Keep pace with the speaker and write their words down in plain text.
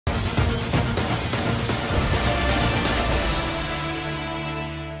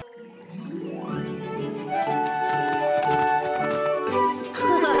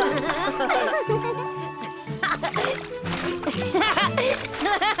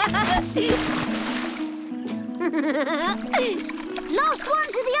Last one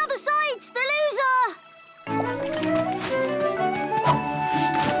to the other side's the loser!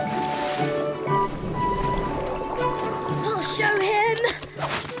 I'll show him!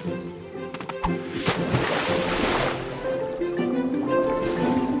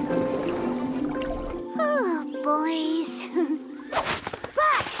 Oh, boys.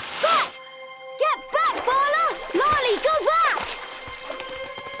 Back! Back! Get back, Barla! Marley, go back!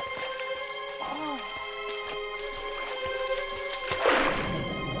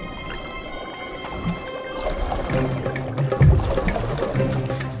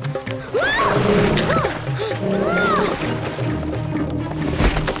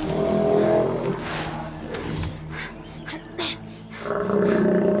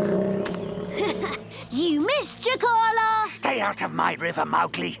 You missed, Jakala! Stay out of my river,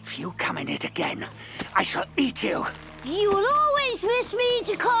 Mowgli. If you come in it again, I shall eat you. You will always miss me,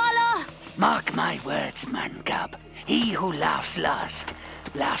 Jakala! Mark my words, man cub. He who laughs last,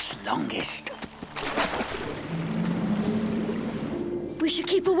 laughs longest. We should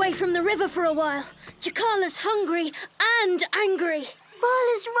keep away from the river for a while. Jakala's hungry and angry.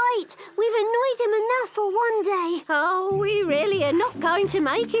 Barla's right. We've annoyed him enough for one day. Oh, we really are not going to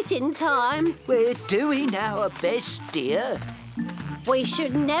make it in time. We're doing our best, dear. We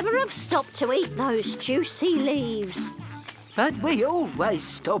should never have stopped to eat those juicy leaves. But we always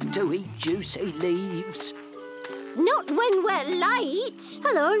stop to eat juicy leaves. Not when we're late.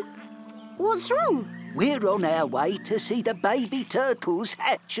 Hello. What's wrong? We're on our way to see the baby turtles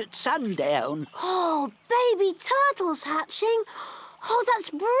hatch at sundown. Oh, baby turtles hatching. Oh, that's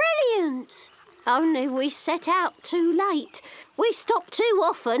brilliant. Only we set out too late. We stopped too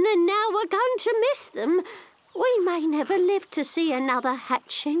often and now we're going to miss them. We may never live to see another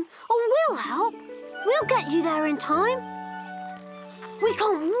hatching. Oh, we'll help. We'll get you there in time. We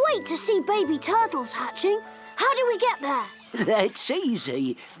can't wait to see baby turtles hatching. How do we get there? That's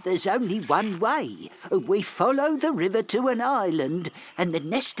easy. There's only one way. We follow the river to an island and the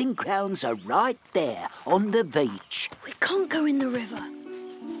nesting grounds are right there on the beach. We can't go in the river.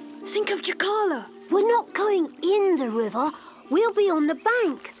 Think of Jakala. We're not going in the river. We'll be on the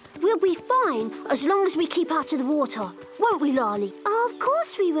bank. We'll be fine as long as we keep out of the water. Won't we, Lali? Oh, of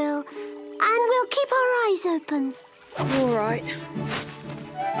course we will. And we'll keep our eyes open. All right.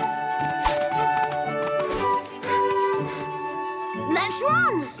 Let's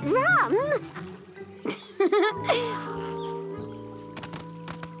run! Run?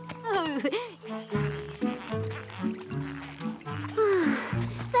 Oh.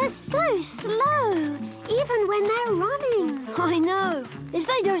 They're so slow, even when they're running. I know. If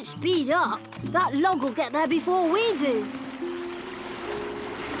they don't speed up, that log will get there before we do.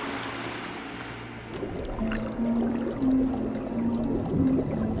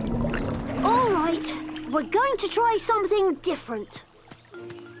 All right, we're going to try something different.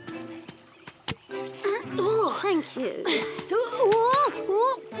 Oh, thank you.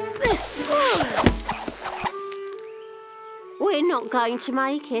 We're not going to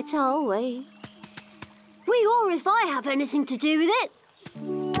make it, are we? We are if I have anything to do with it.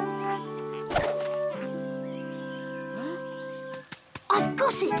 I've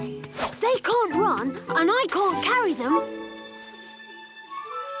got it. If they can't run and I can't carry them,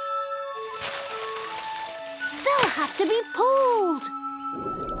 they'll have to be pulled.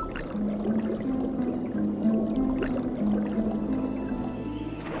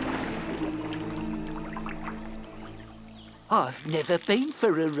 I've never been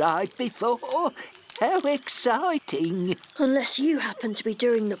for a ride before. How exciting. Unless you happen to be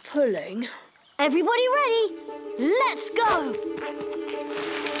doing the pulling. Everybody ready? Let's go!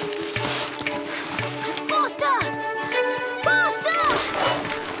 Faster! Faster!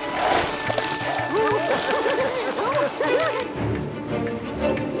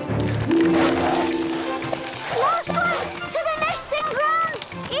 Last one to the nesting grounds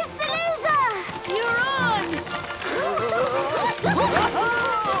is the loser! You're on!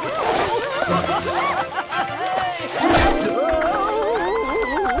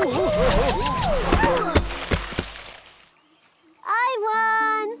 I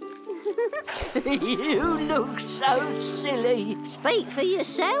won! You look so silly. Speak for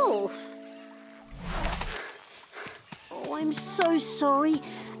yourself. Oh, I'm so sorry.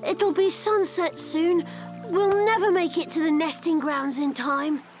 It'll be sunset soon. We'll never make it to the nesting grounds in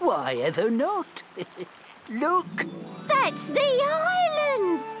time. Why ever not? Look. That's the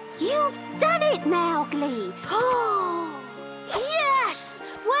island! You've done it, Mowgli. Oh, yes!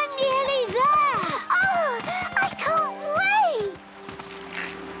 We're nearly there! Oh, I can't wait!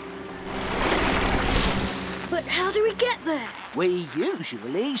 But how do we get there? We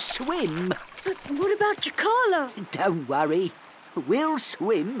usually swim. But what about Jakala? Don't worry. We'll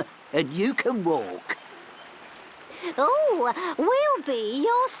swim and you can walk. Oh, we'll be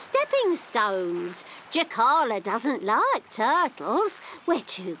your stepping stones. Jakala doesn't like turtles. We're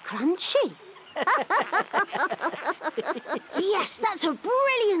too crunchy. Yes, that's a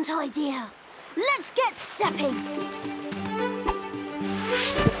brilliant idea. Let's get stepping.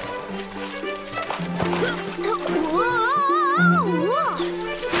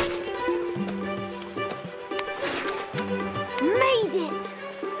 Made it!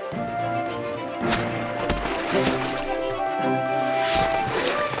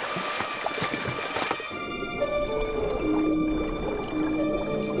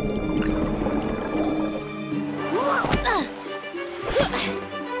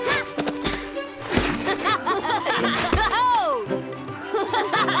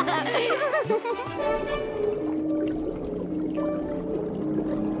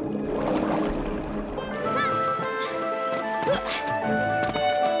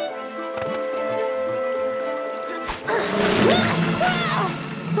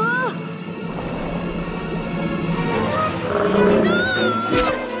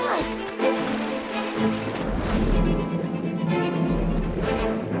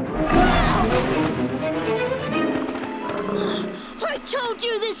 I told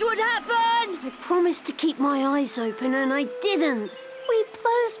you this would happen! I promised to keep my eyes open and I didn't. We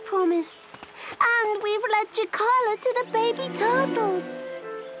both promised. And we've led Jakala to the baby turtles.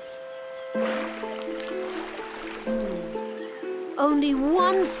 Only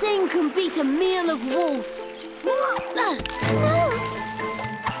one thing can beat a meal of wolf. No!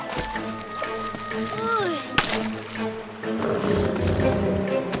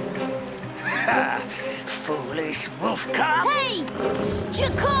 Foolish wolf cub. Hey!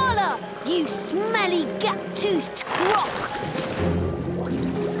 Jakala! You smelly gap-toothed croc!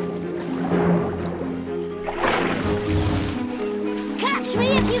 Catch me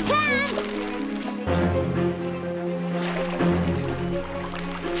if you can!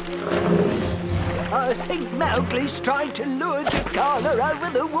 I think Mowgli's trying to lure Jakala over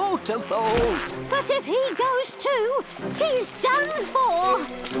the waterfall. But if he goes too, he's done for!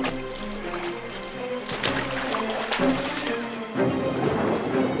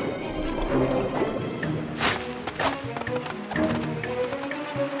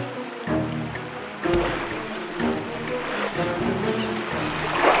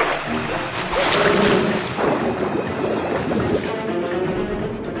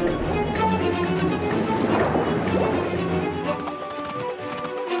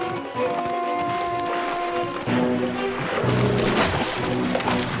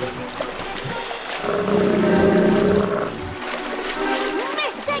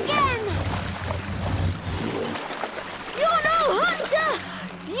 Missed again! You're no hunter!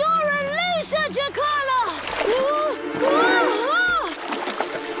 You're a loser, Jakala!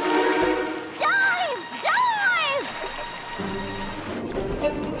 Dive! Dive!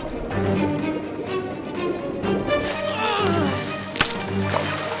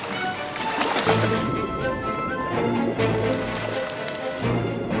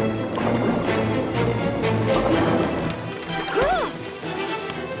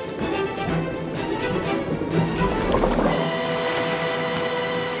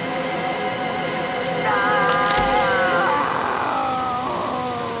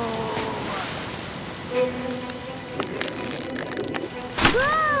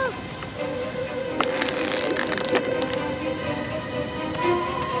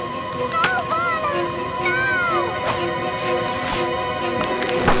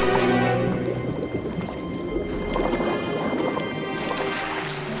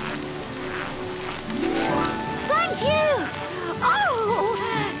 Thank you! Oh,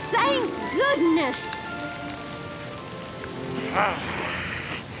 thank goodness!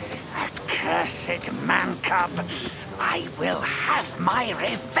 Accursed man cub. I will have my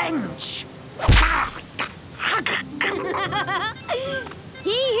revenge.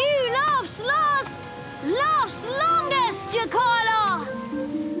 He who laughs last, laughs longest, Jakala!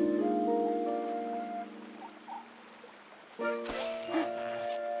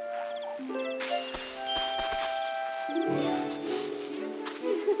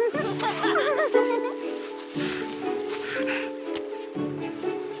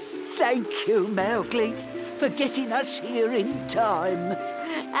 Thank you, Mowgli, for getting us here in time.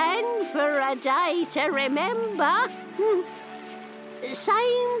 And for a day to remember.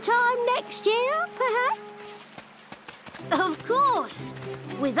 Same time next year, perhaps? Of course.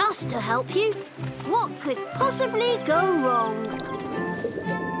 With us to help you, what could possibly go wrong?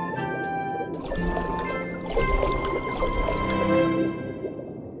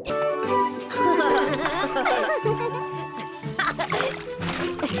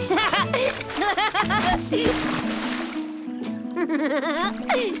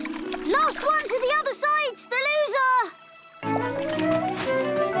 Last one to the other side's the loser!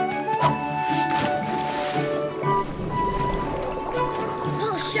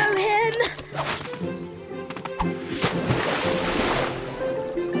 I'll show him!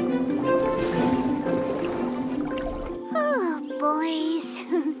 Oh, boys.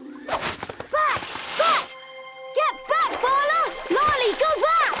 Back! Back! Get back, Barla! Lolly, go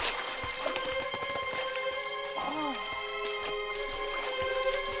back!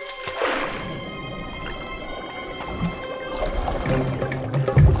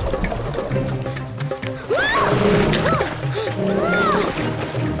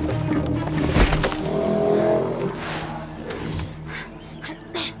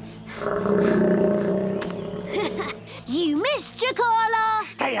 You missed, Jakala!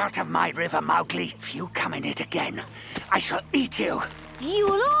 Stay out of my river, Mowgli. If you come in it again, I shall eat you. You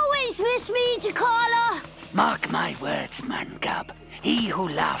will always miss me, Jakala! Mark my words, man cub. He who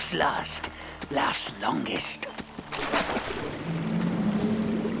laughs last, laughs longest.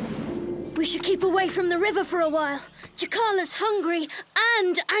 We should keep away from the river for a while. Jakala's hungry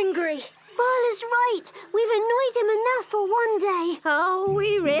and angry. Barla's right. We've annoyed him enough for one day. Oh,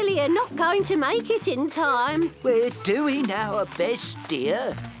 we really are not going to make it in time. We're doing our best,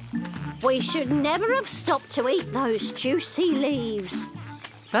 dear. We should never have stopped to eat those juicy leaves.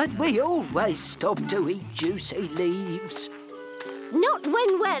 But we always stop to eat juicy leaves. Not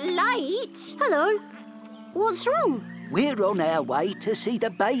when we're late. Hello. What's wrong? We're on our way to see the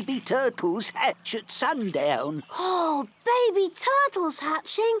baby turtles hatch at sundown. Oh, baby turtles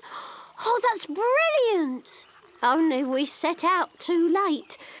hatching. Oh, that's brilliant. Only we set out too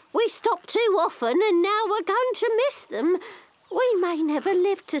late. We stopped too often and now we're going to miss them. We may never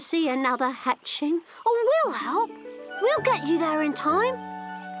live to see another hatching. Oh, we'll help. We'll get you there in time.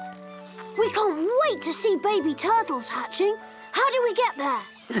 We can't wait to see baby turtles hatching. How do we get there?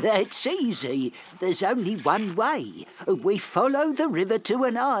 That's easy. There's only one way. We follow the river to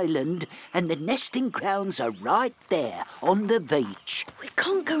an island and the nesting grounds are right there on the beach. We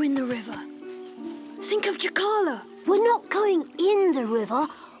can't go in the river. Think of Jakala. We're not going in the river.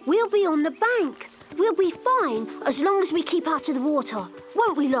 We'll be on the bank. We'll be fine as long as we keep out of the water.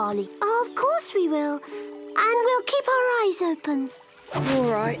 Won't we, Lolly? Oh, of course we will. And we'll keep our eyes open. All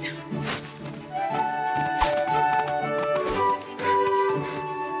right.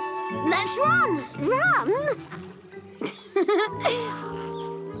 Let's run! Run?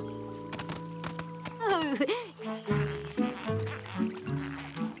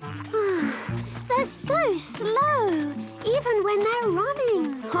 They're so slow, even when they're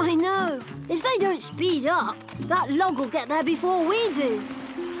running. I know. If they don't speed up, that log will get there before we do.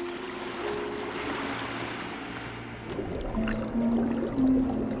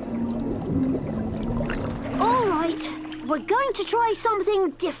 All right, we're going to try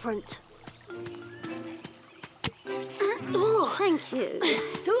something different. Oh, thank you.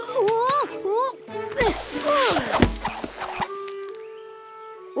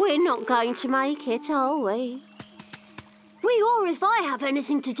 We're not going to make it, are we? We are if I have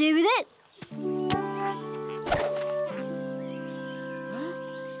anything to do with it.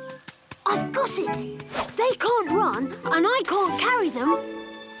 I've got it! If they can't run and I can't carry them,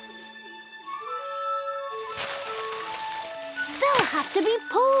 they'll have to be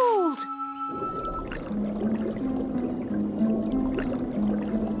pulled.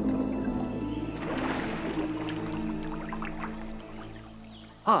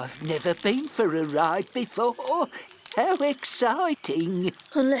 I've never been for a ride before. How exciting.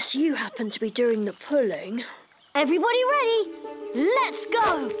 Unless you happen to be doing the pulling. Everybody ready? Let's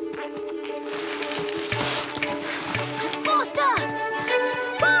go! Faster!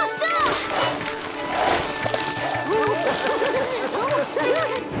 Faster!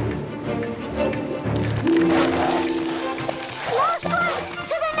 Last one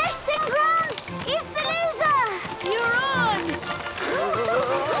to the nesting grounds is the loser! You're on!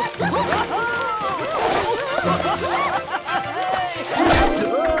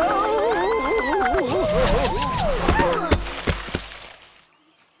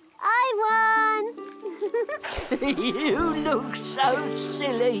 You look so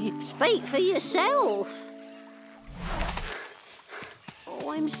silly. Speak for yourself.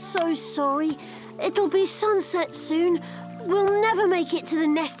 Oh, I'm so sorry. It'll be sunset soon. We'll never make it to the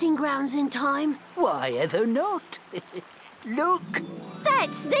nesting grounds in time. Why ever not? Look.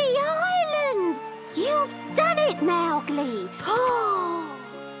 That's the island! You've done it, Mowgli. Oh,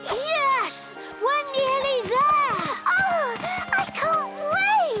 yes! We're nearly there! Oh, I can't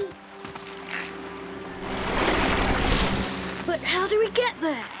wait! But how do we get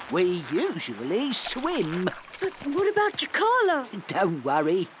there? We usually swim. But what about Jakala? Don't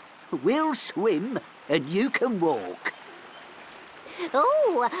worry. We'll swim and you can walk.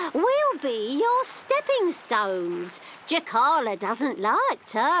 Oh, we'll be your stepping stones. Jakala doesn't like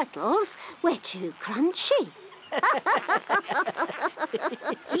turtles. We're too crunchy.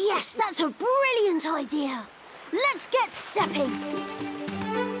 Yes, that's a brilliant idea. Let's get stepping.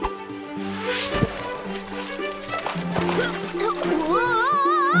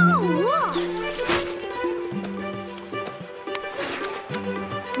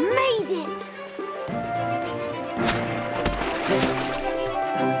 Made it!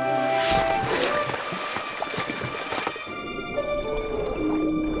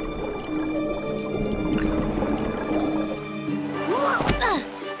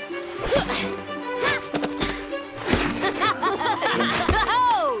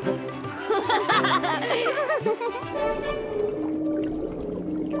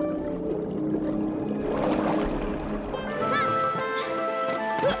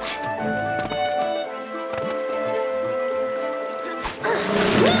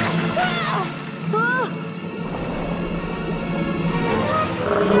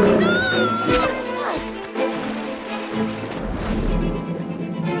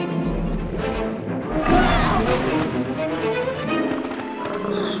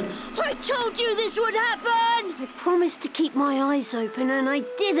 I told you this would happen! I promised to keep my eyes open and I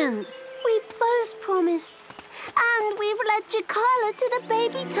didn't. We both promised. And we've led Jakala to the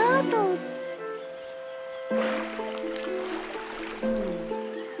baby turtles.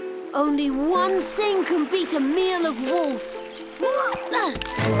 Only one thing can beat a meal of wolf.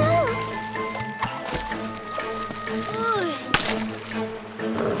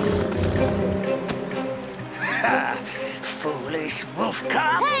 Foolish wolf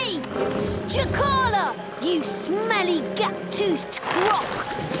cub. Hey! Jakala! You smelly gap-toothed croc!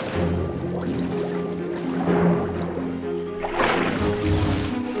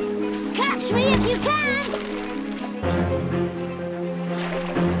 Catch me if you can!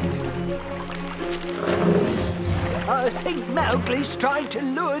 I think Mowgli's trying to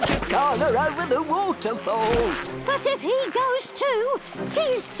lure Jakala over the waterfall. But if he goes too,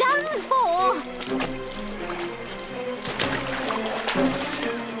 he's done for!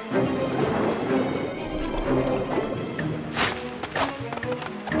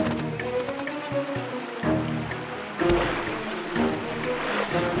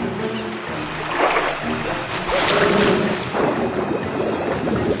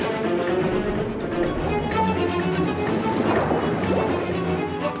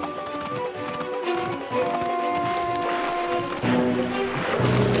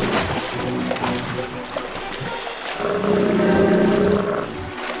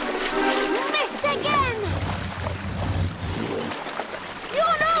 Missed again!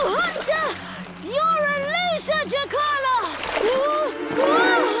 You're no hunter! You're a loser, Jakala!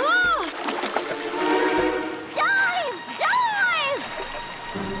 Dive! Dive!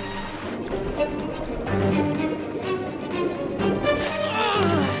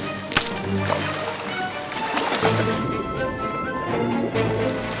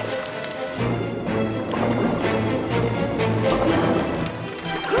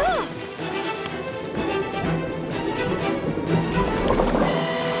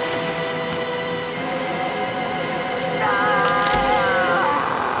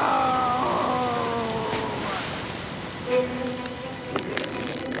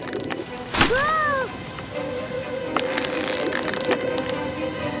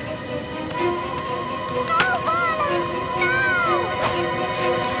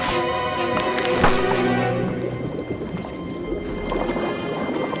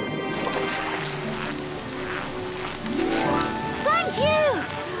 Thank you!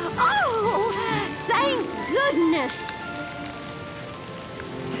 Oh, thank goodness!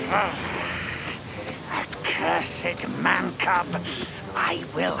 Accursed man cub. I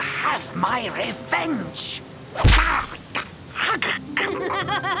will have my revenge.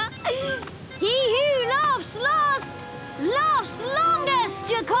 He who laughs last, laughs longest,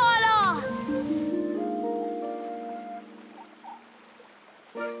 Jakala!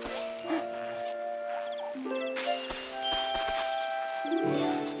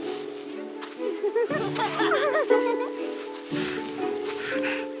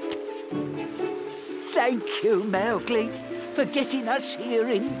 Thank you, Mowgli, for getting us here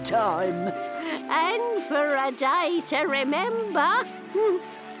in time. And for a day to remember.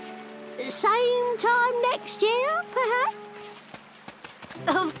 Same time next year, perhaps?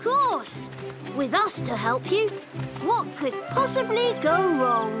 Of course. With us to help you, what could possibly go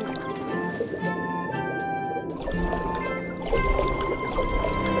wrong?